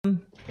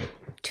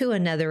to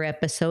another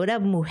episode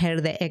of Mujer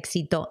de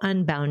Éxito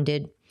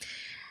Unbounded.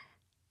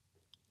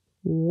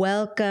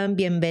 Welcome,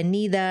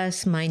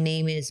 bienvenidas. My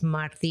name is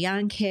Marti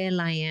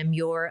Angel. I am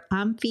your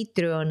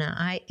anfitriona.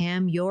 I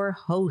am your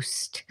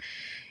host.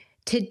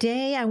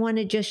 Today, I want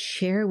to just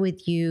share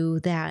with you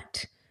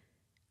that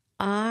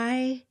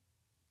I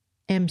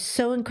am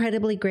so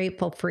incredibly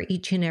grateful for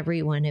each and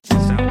every one of you.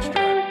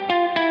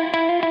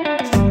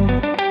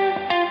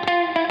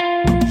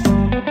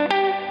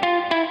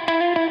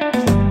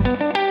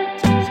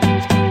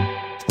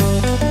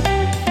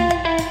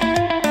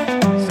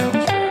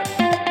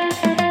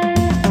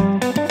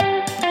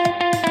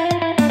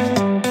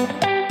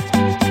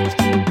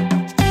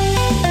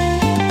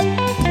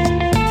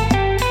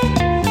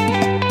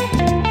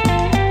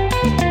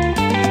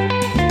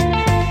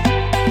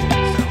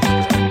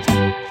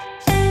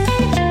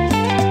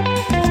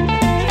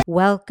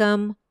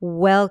 Welcome.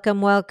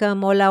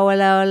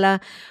 Hola.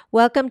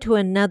 Welcome to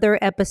another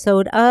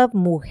episode of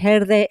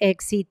Mujer de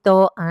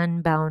Éxito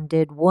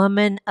Unbounded,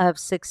 Woman of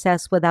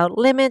Success Without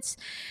Limits.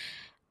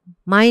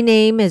 My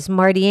name is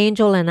Marti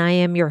Angel and I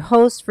am your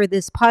host for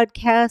this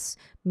podcast.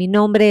 Mi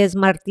nombre es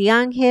Marti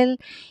Angel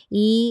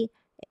y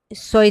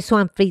soy su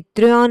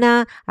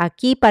anfitriona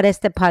aquí para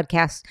este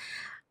podcast.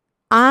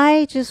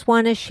 I just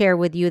want to share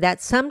with you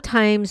that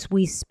sometimes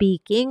we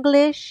speak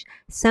English,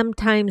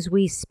 sometimes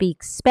we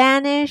speak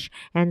Spanish,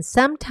 and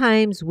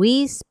sometimes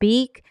we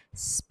speak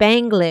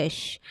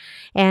Spanglish.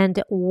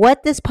 And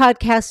what this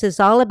podcast is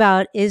all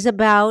about is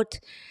about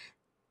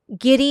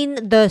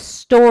getting the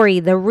story,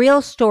 the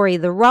real story,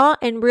 the raw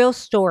and real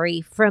story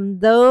from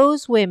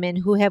those women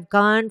who have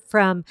gone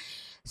from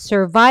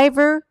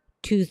survivor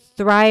to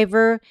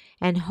thriver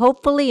and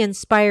hopefully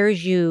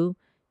inspires you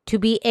to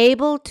be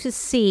able to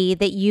see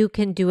that you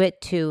can do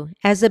it too.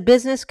 As a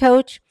business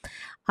coach,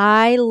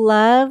 I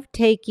love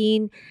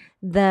taking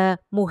the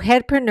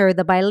mujerpreneur,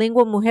 the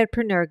bilingual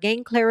mujerpreneur,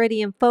 gain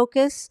clarity and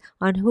focus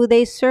on who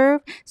they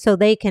serve so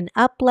they can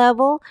up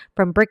level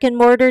from brick and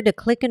mortar to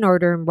click and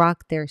order and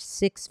rock their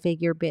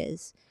six-figure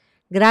biz.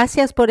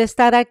 Gracias por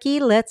estar aquí.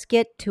 Let's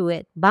get to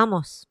it.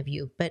 Vamos.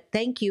 But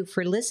thank you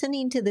for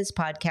listening to this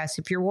podcast.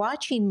 If you're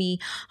watching me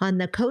on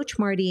the Coach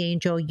Marti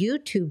Angel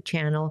YouTube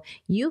channel,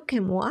 you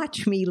can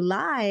watch me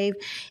live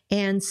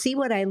and see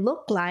what I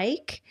look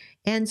like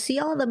and see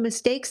all the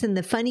mistakes and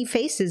the funny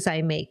faces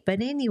I make. But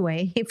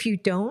anyway, if you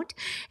don't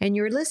and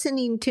you're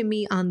listening to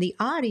me on the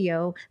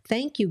audio,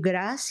 thank you.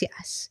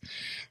 Gracias.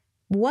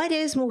 What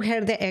is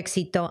Mujer de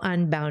Éxito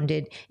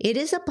Unbounded? It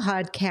is a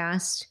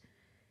podcast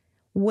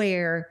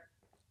where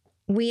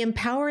we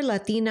empower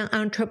Latina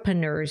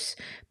entrepreneurs,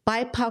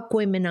 BIPOC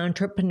women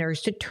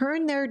entrepreneurs to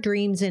turn their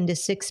dreams into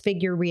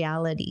six-figure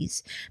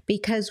realities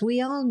because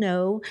we all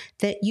know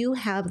that you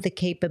have the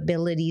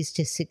capabilities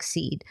to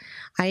succeed.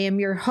 I am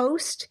your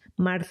host,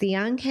 Marti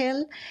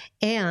Angel,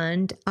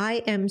 and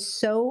I am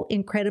so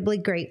incredibly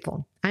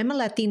grateful. I'm a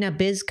Latina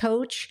biz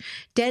coach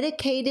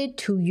dedicated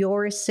to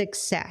your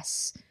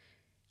success.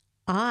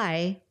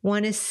 I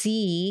want to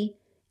see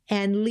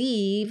and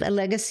leave a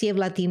legacy of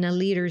Latina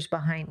leaders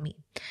behind me.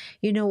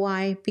 You know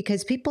why?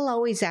 Because people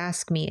always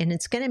ask me, and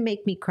it's going to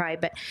make me cry,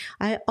 but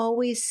I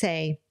always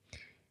say,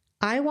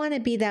 I want to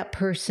be that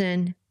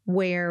person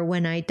where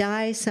when I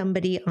die,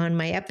 somebody on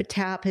my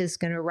epitaph is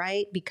going to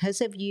write,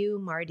 because of you,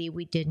 Marti,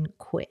 we didn't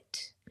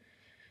quit.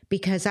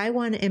 Because I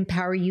want to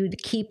empower you to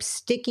keep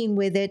sticking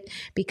with it,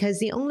 because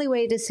the only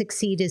way to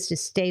succeed is to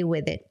stay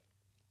with it.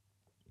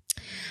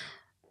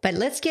 But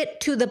let's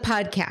get to the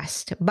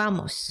podcast.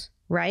 Vamos.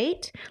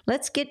 Right?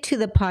 Let's get to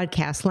the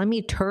podcast. Let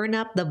me turn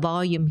up the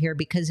volume here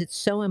because it's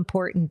so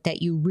important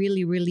that you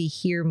really, really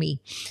hear me.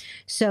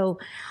 So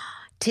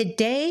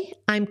today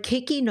I'm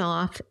kicking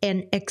off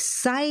an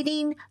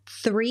exciting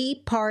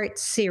 3-part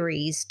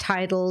series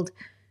titled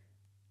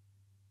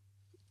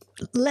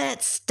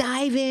Let's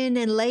Dive In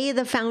and Lay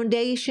the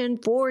Foundation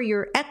for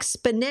Your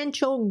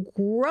Exponential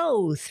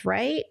Growth,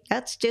 right?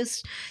 That's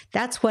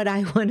what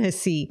I want to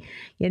see.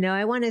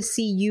 I want to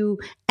see you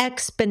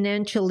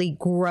exponentially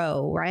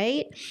grow,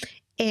 right?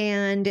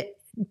 And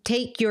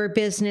take your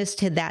business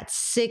to that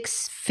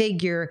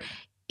 6-figure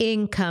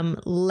income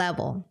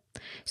level.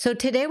 So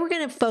today we're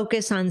going to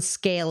focus on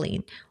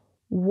scaling.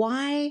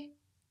 Why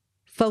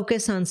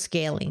focus on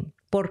scaling?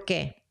 ¿Por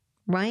qué?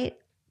 Right?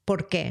 ¿Por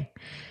qué?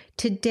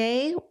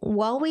 Today,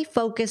 while we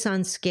focus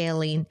on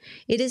scaling,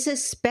 it is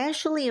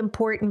especially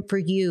important for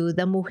you,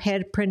 the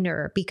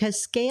mujerpreneur, because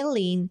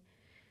scaling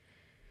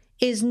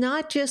is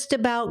not just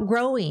about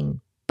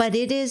growing, but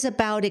it is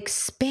about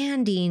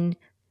expanding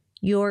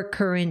your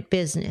current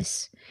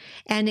business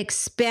and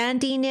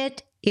expanding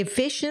it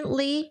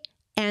efficiently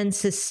and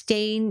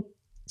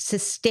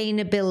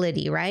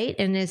sustainability, right?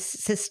 And it's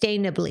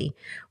sustainably,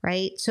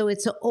 right? So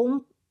it's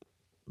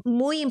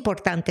muy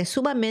importante,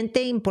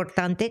 sumamente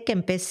importante que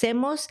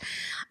empecemos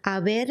a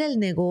ver el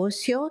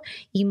negocio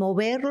y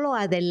moverlo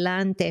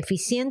adelante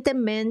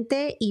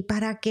eficientemente y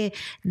para que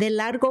de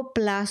largo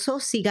plazo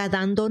siga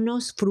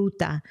dándonos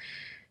fruta.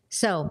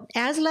 So,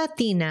 as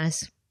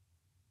Latinas,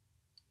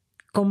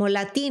 como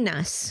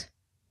Latinas,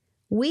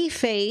 we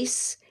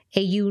face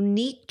a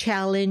unique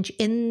challenge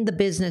in the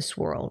business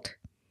world.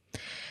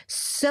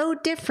 So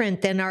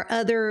different than our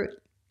other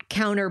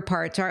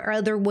counterparts, our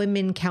other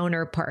women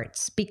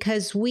counterparts,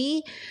 because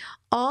we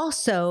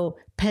also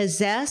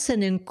possess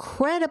an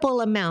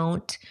incredible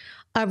amount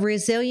of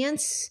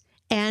resilience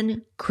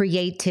and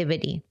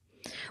creativity.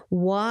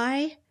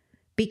 Why?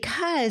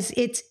 Because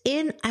it's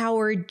in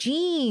our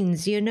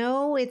genes,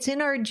 it's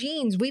in our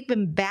genes. We've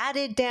been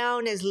batted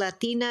down as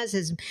Latinas,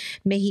 as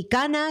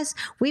Mexicanas.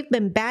 We've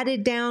been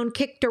batted down,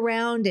 kicked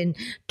around, and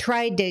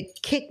tried to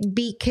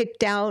be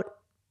kicked out.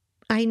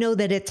 I know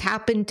that it's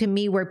happened to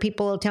me where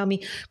people will tell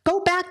me, go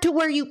back to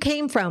where you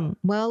came from.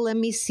 Well, let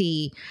me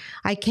see.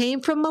 I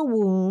came from a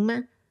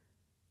womb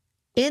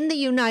in the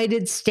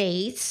United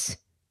States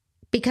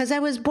because I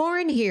was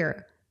born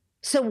here.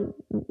 So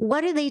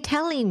what are they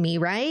telling me,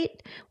 right?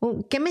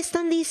 Well, ¿qué me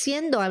están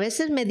diciendo? A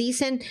veces me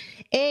dicen,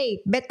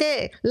 hey,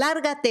 vete,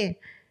 lárgate,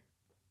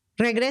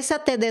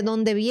 regrésate de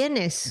donde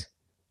vienes.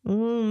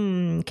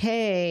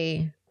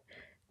 Okay,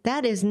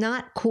 that is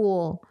not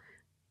cool.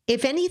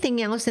 If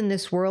anything else in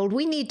this world,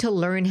 we need to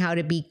learn how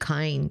to be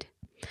kind.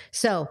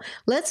 So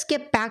let's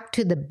get back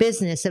to the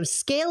business of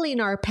scaling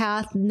our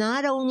path,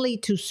 not only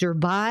to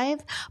survive,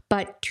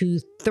 but to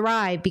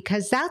thrive,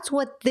 because that's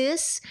what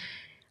this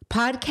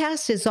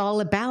podcast is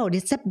all about.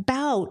 It's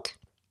about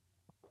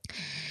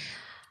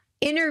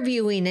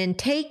interviewing and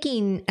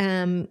taking,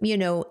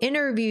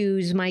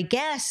 interviews, my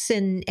guests,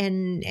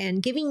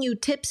 and giving you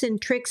tips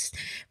and tricks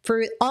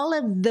for all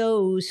of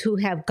those who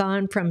have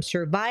gone from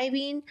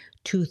surviving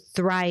to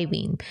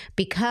thriving,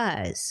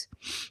 because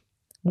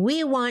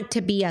we want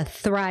to be a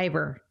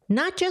thriver,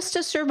 not just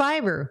a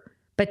survivor,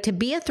 but to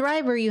be a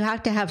thriver, you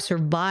have to have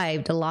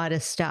survived a lot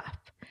of stuff.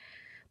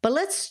 But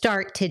let's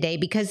start today,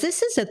 because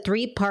this is a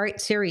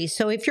 3-part series.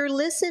 So if you're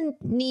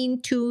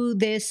listening to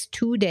this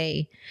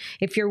today,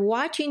 if you're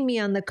watching me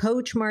on the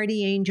Coach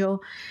Marty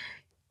Angel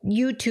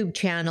YouTube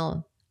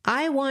channel,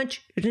 I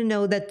want you to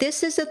know that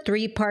this is a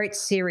 3-part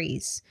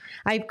series.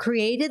 I've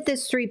created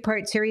this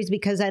 3-part series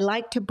because I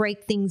like to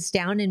break things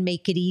down and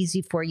make it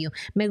easy for you.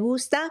 Me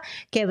gusta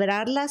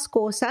quebrar las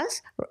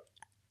cosas,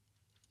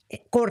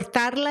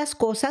 cortar las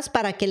cosas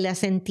para que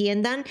las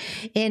entiendan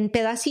en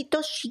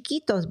pedacitos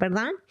chiquitos,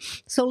 ¿verdad?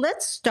 So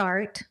let's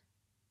start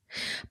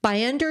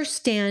by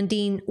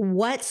understanding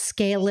what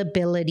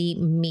scalability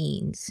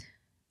means.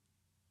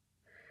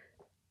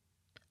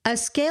 A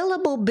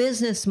scalable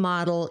business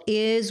model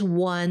is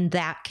one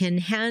that can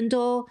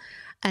handle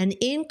an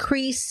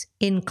increase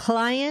in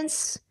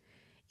clients,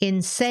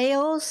 in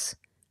sales,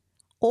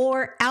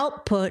 or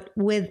output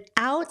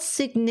without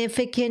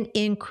significant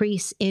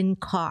increase in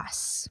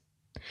costs.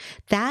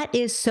 That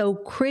is so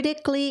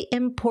critically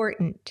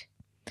important.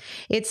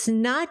 It's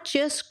not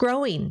just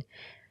growing.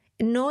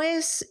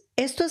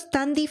 Esto es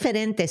tan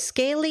diferente.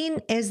 Scaling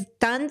es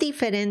tan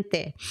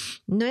diferente.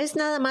 No es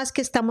nada más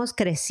que estamos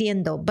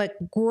creciendo,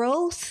 but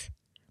growth,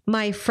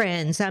 my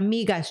friends,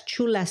 amigas,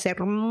 chulas,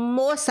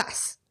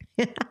 hermosas.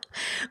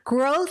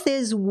 Growth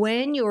is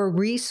when your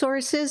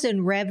resources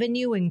and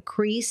revenue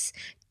increase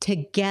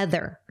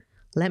together.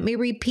 Let me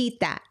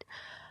repeat that.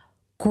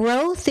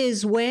 Growth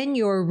is when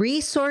your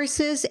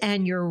resources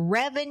and your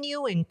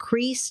revenue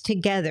increase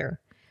together.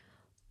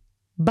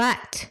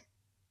 But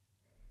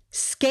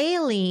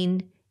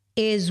scaling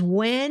is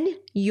when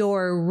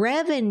your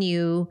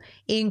revenue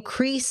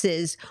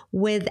increases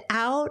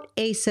without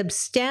a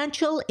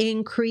substantial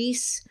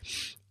increase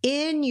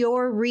in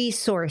your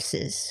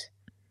resources.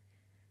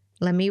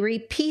 Let me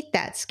repeat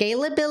that.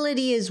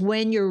 Scalability is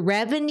when your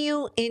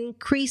revenue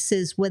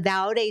increases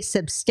without a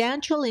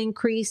substantial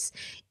increase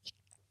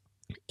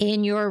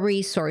in your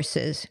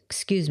resources.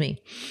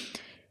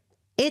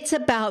 It's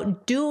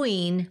about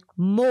doing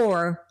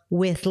more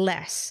with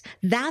less.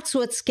 That's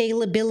what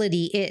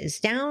scalability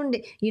is.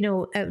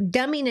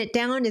 Dumbing it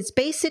down, it's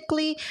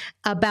basically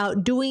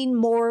about doing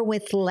more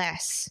with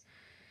less.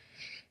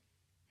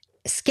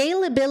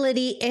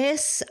 Scalability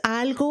es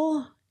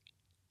algo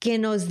que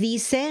nos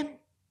dice,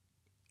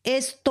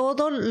 es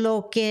todo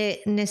lo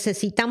que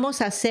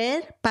necesitamos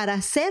hacer para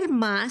hacer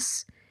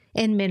más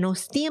en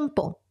menos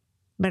tiempo,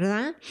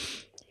 ¿verdad?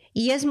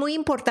 Y es muy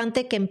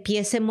importante que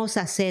empiecemos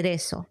a hacer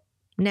eso.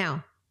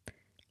 Now,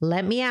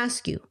 let me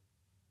ask you,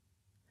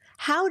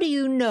 how do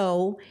you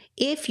know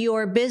if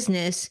your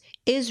business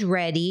is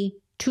ready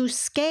to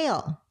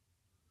scale?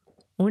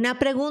 Una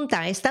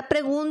pregunta. Esta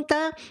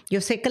pregunta, yo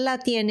sé que la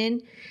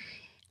tienen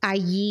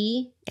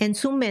allí en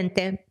su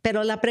mente,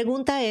 pero la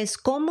pregunta es,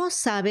 ¿cómo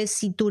sabes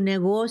si tu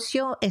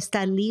negocio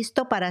está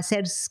listo para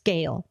hacer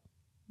scale?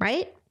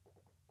 Right?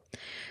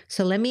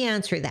 So let me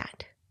answer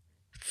that.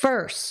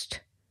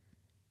 First,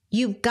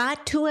 you've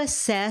got to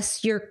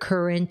assess your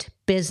current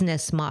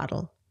business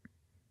model.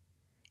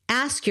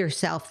 Ask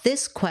yourself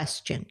this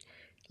question,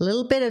 a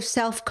little bit of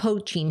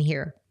self-coaching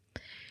here.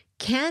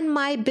 Can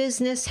my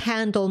business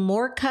handle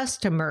more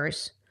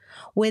customers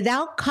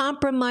without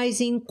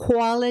compromising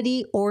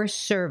quality or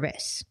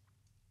service?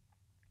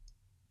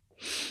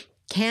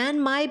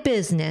 Can my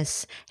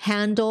business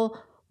handle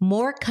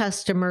more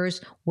customers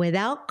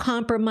without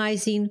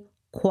compromising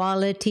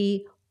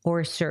quality,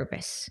 or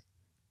service.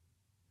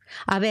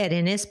 A ver,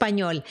 en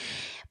español,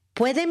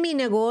 ¿puede mi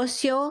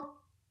negocio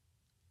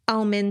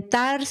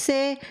aumentar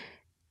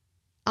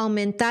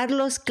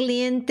los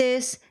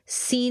clientes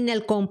sin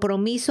el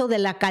compromiso de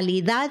la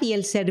calidad y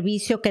el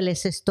servicio que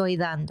les estoy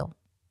dando?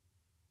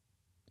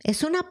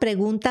 Es una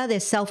pregunta de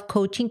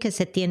self-coaching que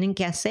se tienen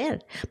que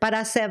hacer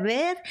para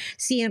saber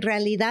si en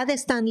realidad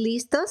están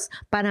listos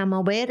para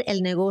mover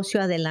el negocio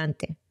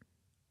adelante.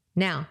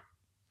 Now,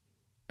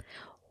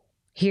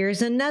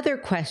 here's another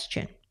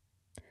question.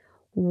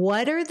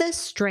 What are the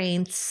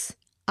strengths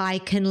I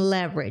can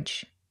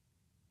leverage?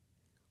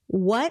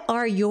 What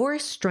are your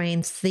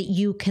strengths that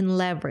you can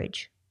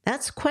leverage?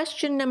 That's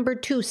question number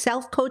 2,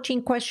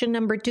 self-coaching question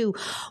number 2.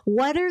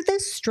 What are the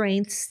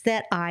strengths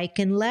that I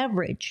can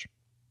leverage?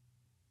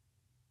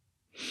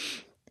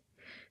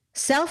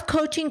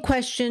 Self-coaching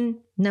question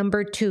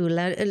number 2.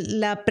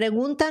 La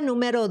pregunta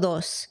número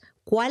 2.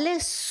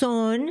 ¿Cuáles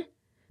son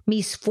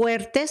mis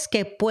fuertes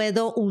que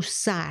puedo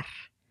usar?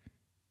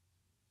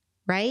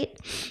 Right?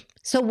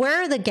 So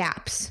where are the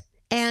gaps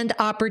and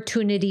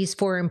opportunities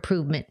for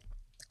improvement?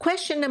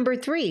 Question number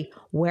 3,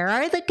 where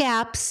are the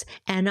gaps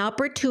and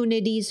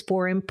opportunities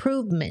for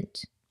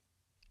improvement?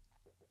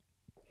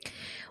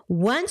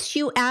 Once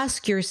you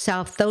ask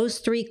yourself those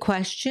 3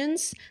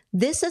 questions,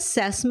 this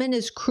assessment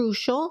is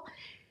crucial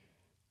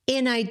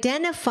in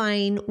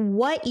identifying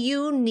what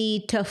you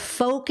need to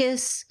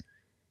focus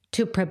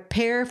to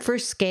prepare for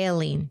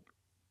scaling.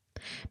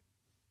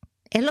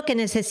 Es lo que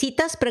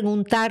necesitas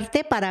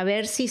preguntarte para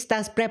ver si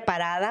estás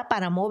preparada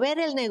para mover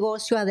el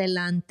negocio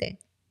adelante.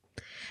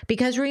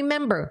 Because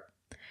remember,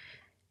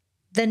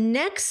 the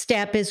next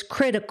step is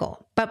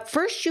critical, but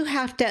first you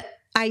have to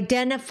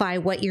identify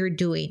what you're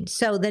doing.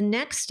 So the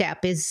next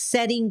step is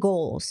setting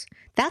goals.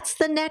 That's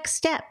the next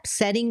step,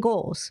 setting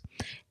goals.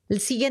 El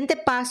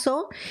siguiente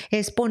paso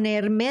es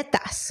poner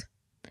metas.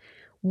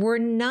 We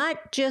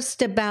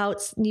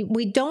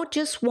don't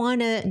just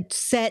want to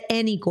set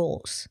any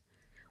goals.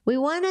 We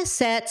want to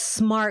set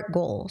SMART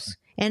goals.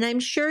 And I'm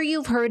sure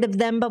you've heard of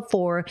them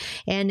before.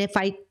 And if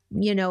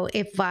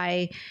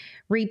I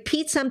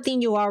repeat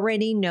something you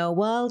already know,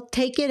 well,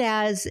 take it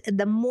as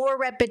the more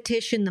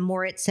repetition, the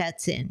more it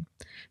sets in.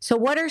 So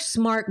what are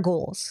SMART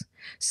goals?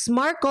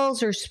 SMART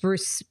goals are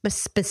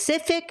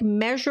specific,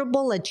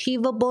 measurable,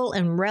 achievable,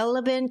 and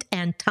relevant,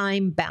 and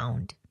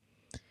time-bound.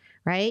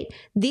 Right?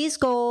 These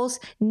goals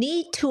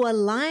need to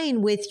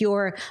align with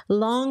your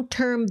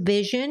long-term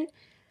vision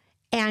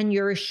and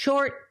your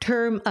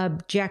short-term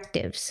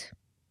objectives.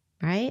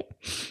 Right?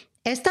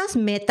 Estas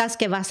metas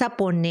que vas a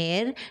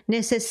poner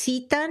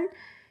necesitan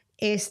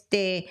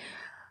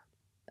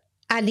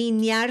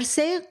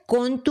alinearse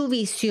con tu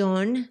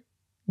visión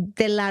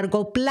de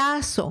largo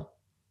plazo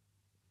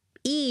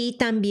y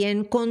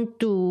también con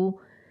tus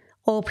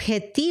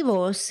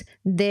objetivos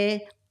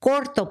de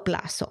corto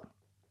plazo.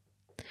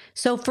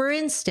 So, for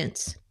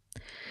instance,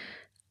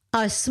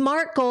 a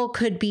SMART goal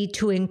could be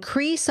to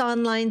increase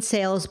online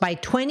sales by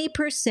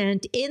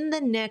 20% in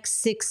the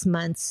next 6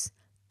 months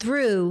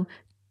through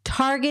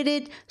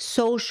targeted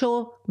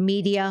social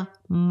media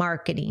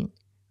marketing.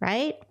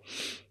 Right?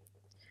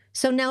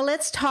 So now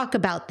let's talk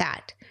about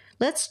that.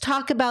 Let's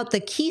talk about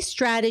the key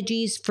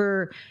strategies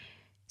for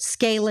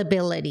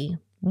scalability.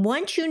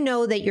 Once you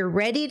know that you're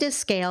ready to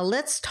scale,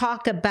 let's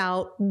talk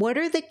about what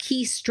are the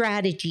key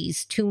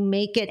strategies to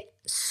make it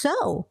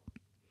so.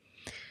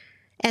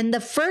 And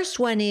the first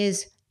one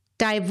is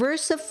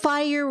diversify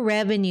your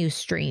revenue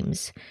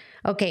streams.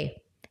 Okay.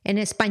 En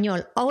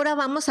español, ahora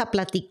vamos a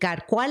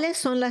platicar cuáles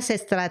son las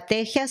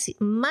estrategias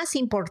más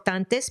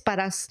importantes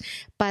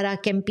para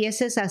que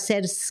empieces a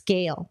hacer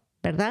scale,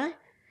 ¿verdad?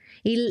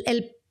 Y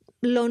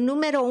lo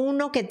número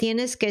 1 que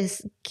tienes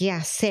que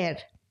hacer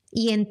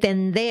y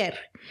entender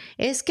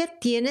es que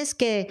tienes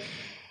que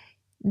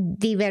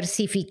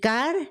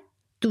diversificar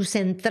tus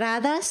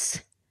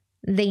entradas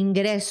de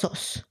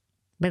ingresos,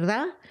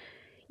 ¿verdad?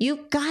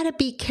 You've got to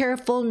be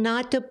careful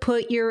not to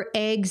put your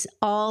eggs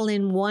all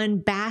in one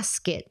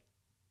basket.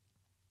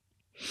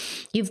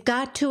 You've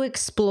got to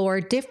explore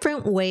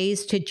different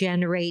ways to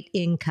generate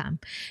income.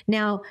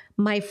 Now,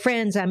 my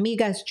friends,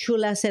 amigas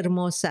chulas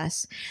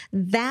hermosas,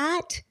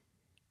 that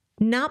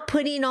not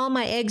putting all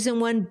my eggs in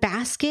one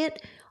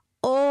basket,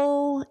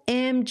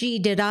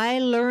 OMG, did I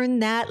learn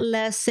that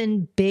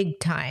lesson big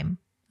time.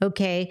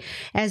 Okay,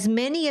 as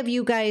many of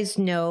you guys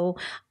know,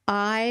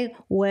 I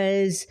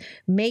was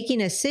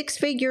making a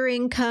 6-figure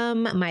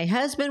income. My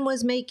husband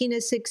was making a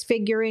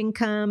 6-figure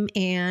income,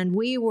 and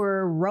we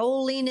were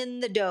rolling in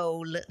the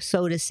dough,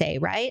 so to say,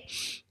 right?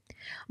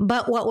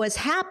 But what was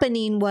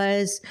happening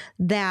was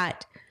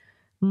that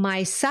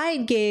my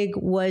side gig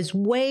was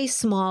way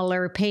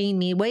smaller, paying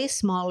me way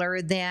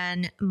smaller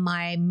than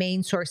my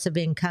main source of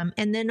income.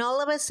 And then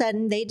all of a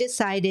sudden they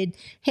decided,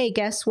 hey,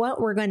 guess what?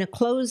 We're going to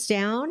close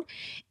down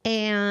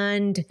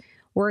and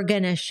we're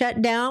going to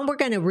shut down. We're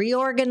going to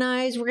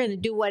reorganize. We're going to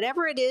do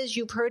whatever it is.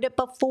 You've heard it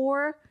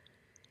before.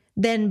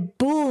 Then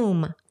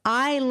boom,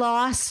 I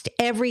lost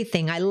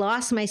everything. I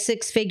lost my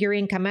 6-figure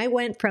income. I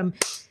went from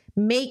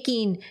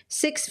making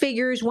 6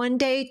 figures one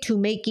day to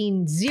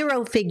making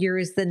 0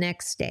 figures the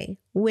next day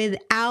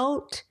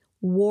without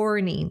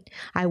warning.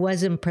 I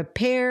wasn't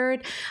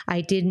prepared.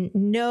 I didn't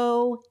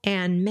know.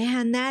 And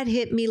man, that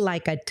hit me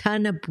like a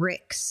ton of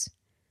bricks.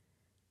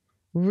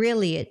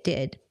 Really, it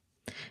did.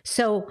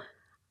 So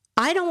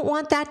I don't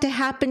want that to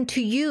happen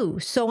to you.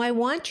 So I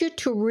want you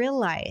to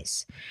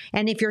realize,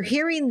 and if you're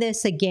hearing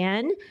this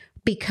again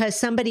because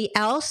somebody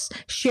else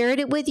shared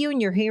it with you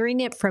and you're hearing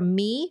it from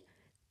me,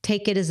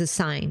 take it as a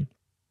sign.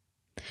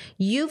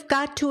 You've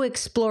got to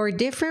explore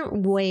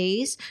different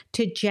ways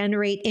to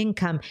generate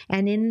income.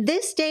 And in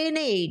this day and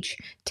age,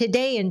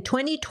 today in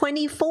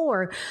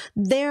 2024,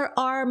 there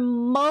are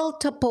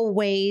multiple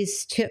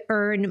ways to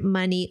earn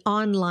money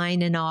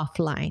online and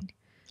offline,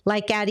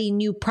 like adding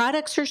new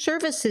products or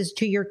services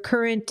to your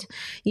current,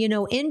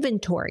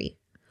 inventory,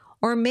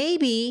 or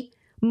maybe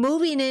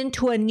moving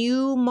into a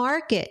new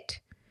market.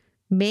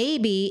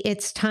 Maybe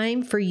it's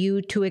time for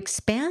you to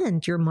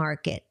expand your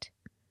market.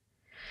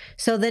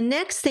 So the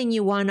next thing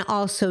you want to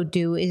also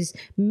do is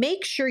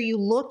make sure you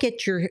look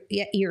at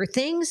your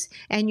things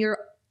and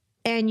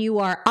you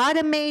are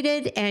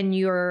automated and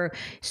you're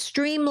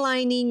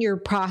streamlining your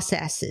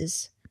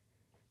processes.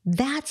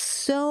 That's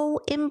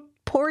so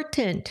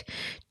important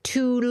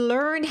to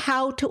learn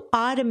how to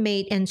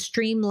automate and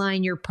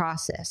streamline your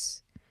process.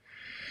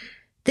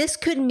 This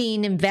could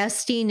mean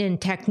investing in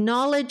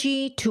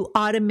technology to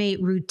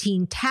automate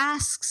routine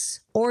tasks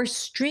or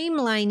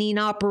streamlining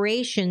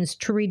operations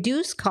to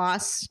reduce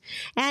costs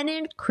and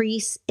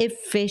increase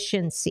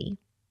efficiency.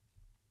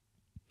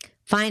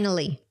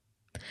 Finally,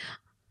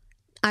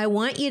 I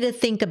want you to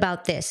think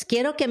about this.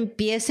 Quiero que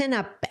empiecen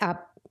a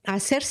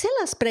hacerse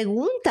las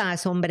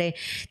preguntas, hombre.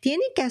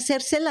 Tienen que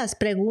hacerse las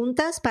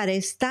preguntas para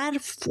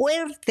estar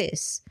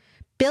fuertes.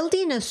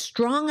 Building a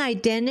strong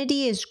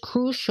identity is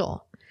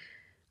crucial.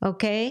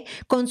 ¿Ok?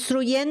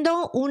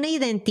 Construyendo una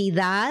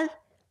identidad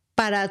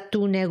para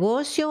tu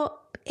negocio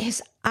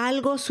es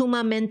algo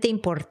sumamente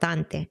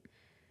importante.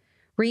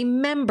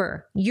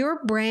 Remember,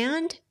 your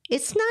brand,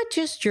 it's not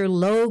just your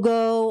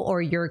logo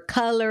or your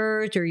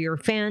colors or your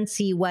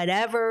fancy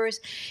whatevers.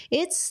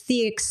 It's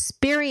the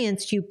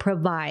experience you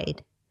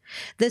provide,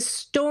 the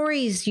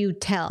stories you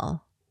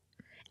tell,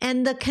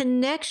 and the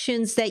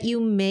connections that you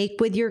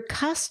make with your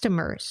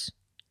customers.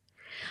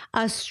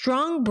 A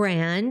strong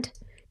brand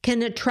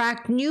can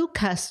attract new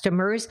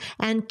customers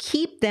and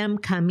keep them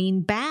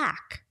coming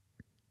back.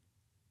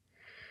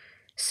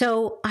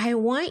 So I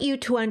want you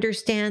to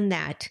understand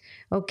that,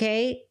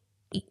 okay?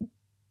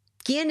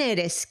 ¿Quién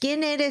eres?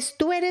 ¿Quién eres?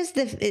 Tú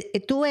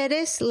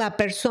eres la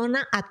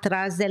persona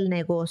atrás del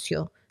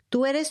negocio.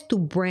 Tú eres tu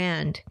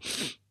brand.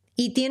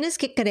 Y tienes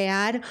que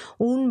crear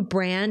un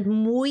brand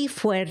muy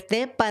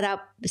fuerte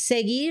para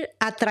seguir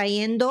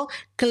atrayendo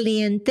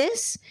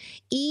clientes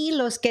y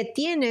los que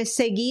tienes,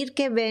 seguir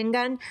que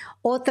vengan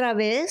otra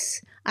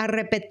vez a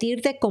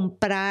repetir de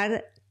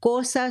comprar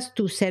cosas,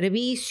 tus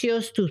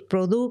servicios, tus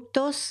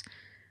productos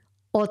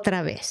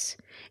otra vez.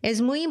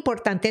 Es muy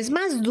importante. Es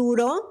más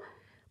duro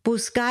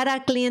buscar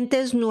a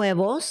clientes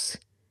nuevos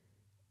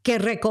que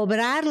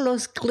recobrar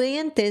los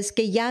clientes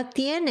que ya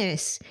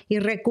tienes y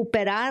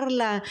recuperar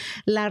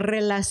la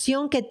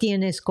relación que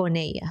tienes con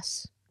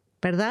ellas,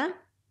 ¿verdad?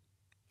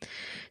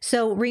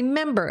 So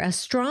remember, a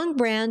strong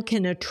brand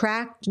can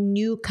attract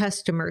new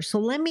customers. So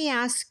let me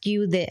ask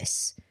you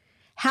this.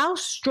 How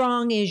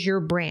strong is your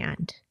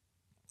brand?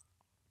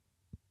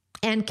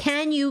 And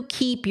can you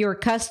keep your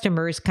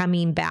customers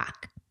coming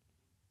back?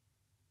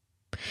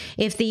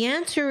 If the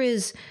answer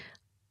is,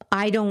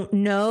 I don't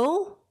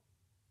know,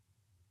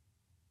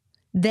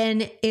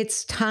 then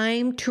it's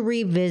time to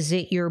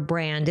revisit your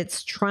brand.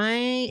 It's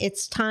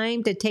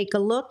time to take a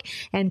look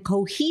and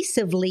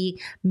cohesively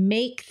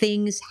make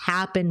things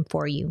happen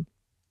for you.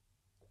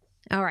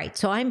 All right,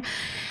 so I'm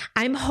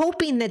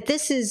hoping that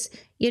this is,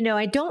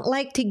 I don't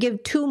like to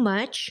give too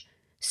much.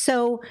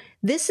 So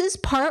this is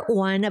part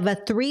 1 of a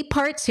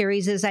 3-part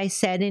series, as I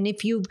said. And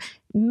if you've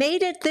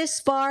made it this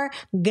far,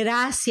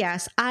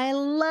 gracias. I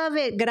love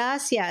it.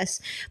 Gracias.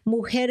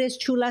 Mujeres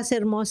chulas,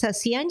 hermosas.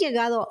 Si han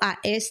llegado a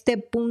este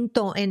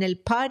punto en el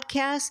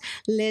podcast,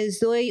 les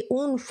doy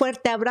un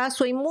fuerte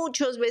abrazo y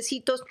muchos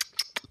besitos.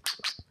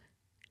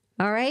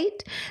 All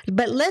right?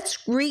 But let's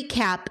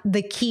recap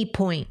the key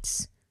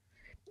points.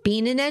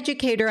 Being an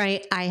educator,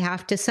 I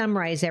have to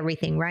summarize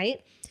everything,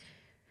 right?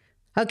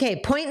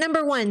 Okay, point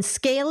number 1,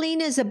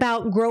 scaling is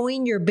about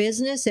growing your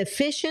business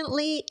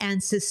efficiently and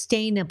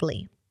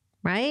sustainably,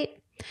 right?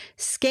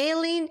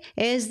 Scaling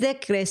es de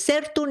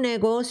crecer tu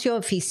negocio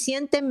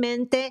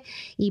eficientemente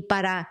y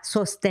para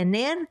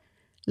sostener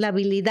la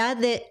habilidad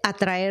de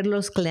atraer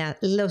los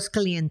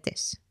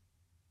clientes.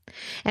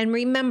 And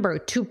remember,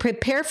 to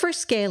prepare for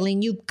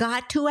scaling, you've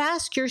got to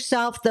ask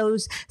yourself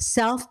those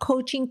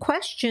self-coaching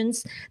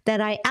questions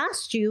that I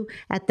asked you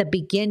at the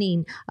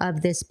beginning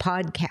of this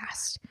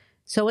podcast.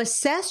 So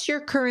assess your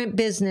current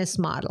business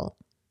model,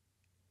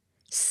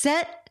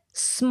 set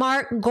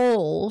SMART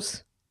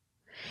goals,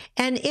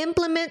 and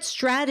implement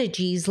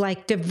strategies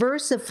like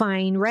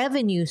diversifying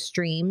revenue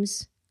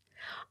streams,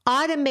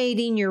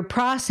 automating your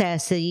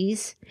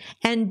processes,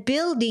 and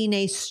building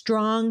a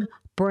strong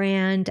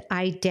brand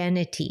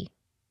identity,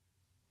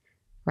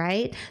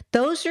 right?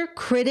 Those are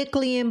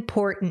critically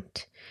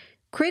important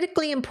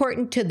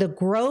to the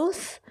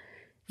growth,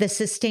 the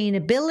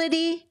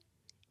sustainability,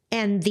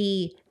 and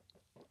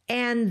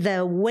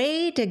the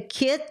way to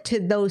get to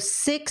those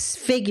 6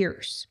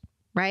 figures,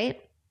 right?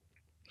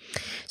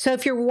 So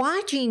if you're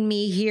watching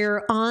me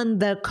here on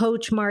the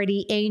Coach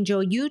Marty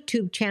Angel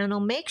YouTube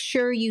channel, make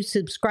sure you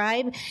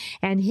subscribe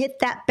and hit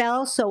that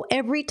bell so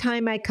every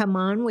time I come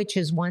on, which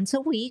is once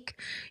a week,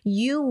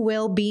 you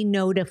will be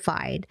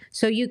notified.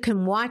 So you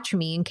can watch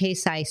me in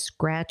case I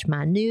scratch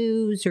my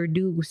nose or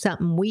do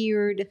something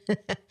weird.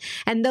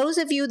 And those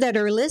of you that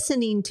are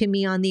listening to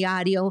me on the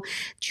audio,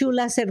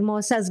 chulas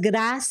hermosas,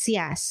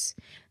 gracias.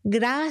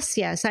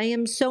 Gracias. I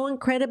am so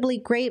incredibly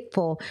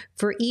grateful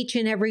for each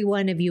and every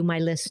one of you, my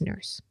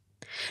listeners.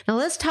 Now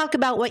let's talk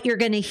about what you're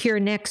going to hear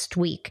next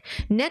week.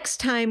 Next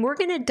time, we're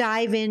going to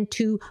dive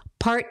into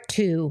part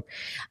 2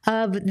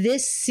 of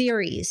this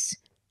series,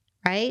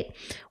 right?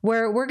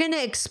 Where we're going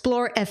to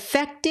explore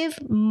effective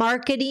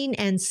marketing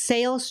and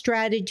sales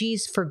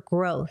strategies for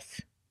growth.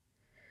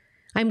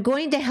 I'm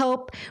going to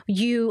help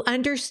you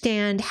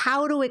understand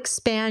how to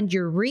expand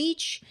your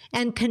reach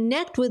and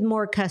connect with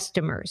more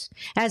customers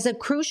as a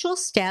crucial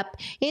step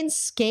in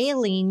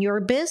scaling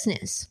your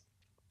business.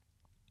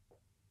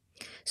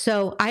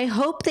 So I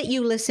hope that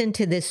you listen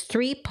to this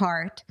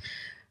 3-part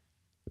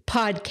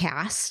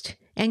podcast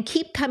and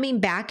keep coming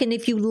back. And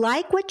if you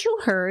like what you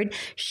heard,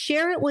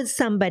 share it with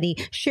somebody.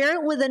 Share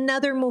it with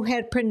another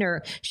mujerpreneur.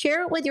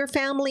 Share it with your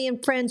family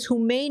and friends who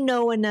may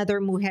know another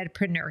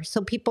mujerpreneur.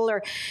 So people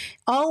are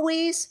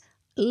always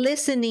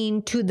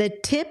listening to the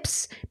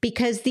tips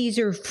because these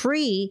are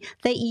free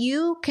that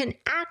you can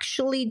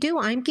actually do.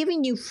 I'm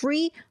giving you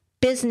free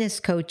business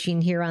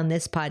coaching here on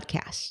this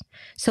podcast.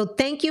 So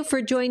thank you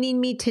for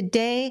joining me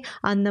today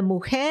on the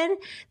Mujer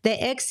de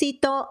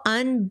Éxito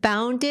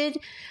Unbounded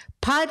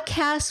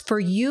podcast for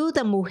you,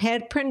 the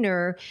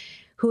mujerpreneur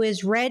who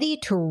is ready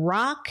to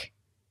rock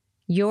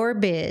your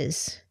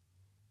biz.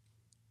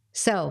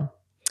 So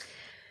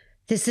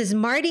this is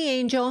Marty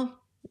Angel.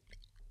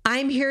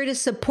 I'm here to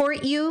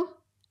support you,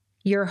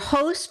 your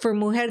host for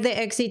Mujer de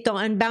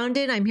Éxito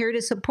Unbounded. I'm here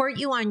to support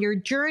you on your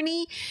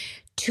journey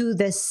to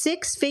the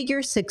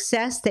 6-figure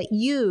success that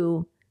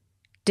you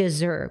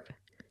deserve.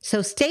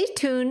 So stay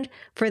tuned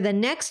for the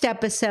next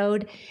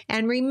episode.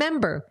 And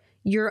remember,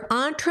 your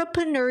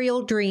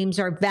entrepreneurial dreams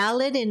are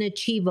valid and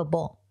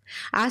achievable.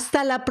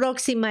 Hasta la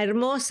próxima,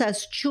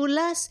 hermosas,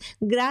 chulas.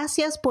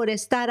 Gracias por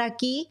estar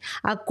aquí.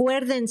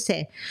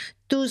 Acuérdense,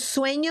 tus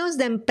sueños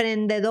de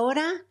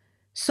emprendedora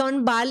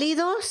son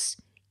válidos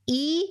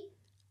y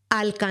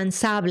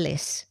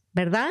alcanzables,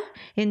 ¿verdad?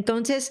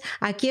 Entonces,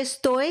 aquí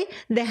estoy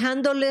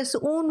dejándoles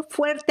un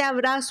fuerte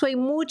abrazo y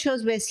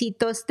muchos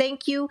besitos.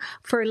 Thank you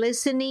for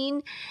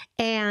listening,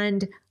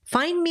 and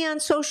find me on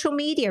social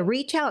media.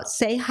 Reach out,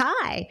 say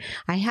hi.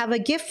 I have a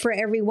gift for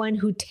everyone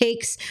who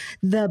takes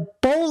the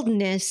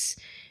boldness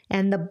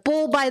and the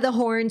bull by the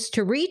horns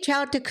to reach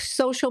out to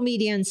social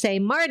media and say,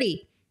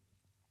 Marty,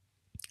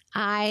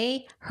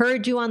 I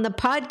heard you on the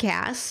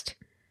podcast.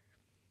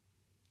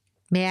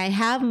 May I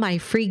have my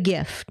free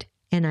gift?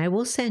 And I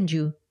will send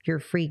you your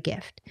free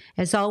gift.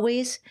 As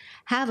always,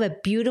 have a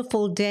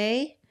beautiful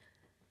day.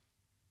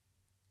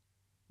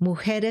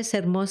 Mujeres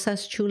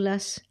hermosas,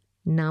 chulas,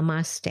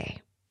 namaste.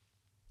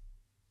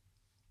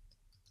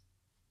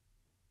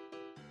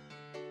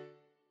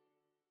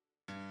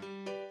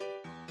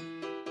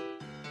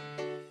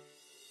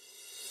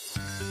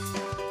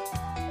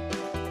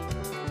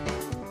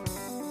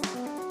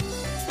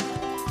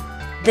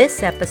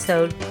 This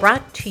episode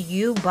brought to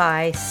you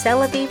by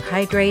Scaleable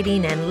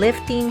Hydrating and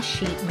Lifting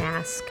Sheet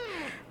Mask.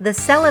 The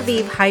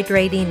Scaleable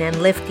Hydrating and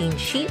Lifting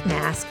Sheet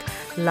Mask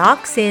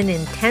locks in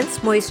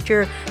intense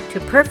moisture to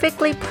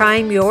perfectly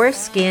prime your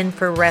skin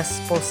for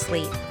restful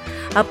sleep.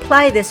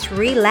 Apply this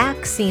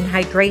relaxing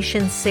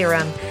hydration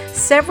serum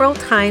several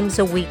times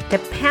a week to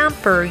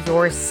pamper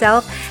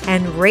yourself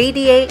and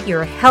radiate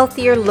your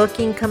healthier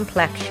looking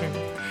complexion.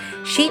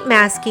 Sheet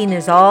masking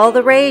is all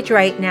the rage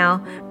right now.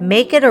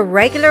 Make it a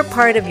regular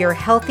part of your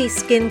healthy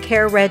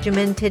skincare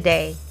regimen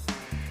today.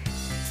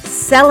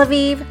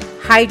 Scaleable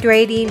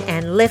Hydrating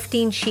and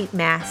Lifting Sheet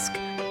Mask.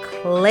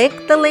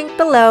 Click the link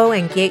below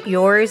and get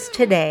yours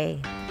today.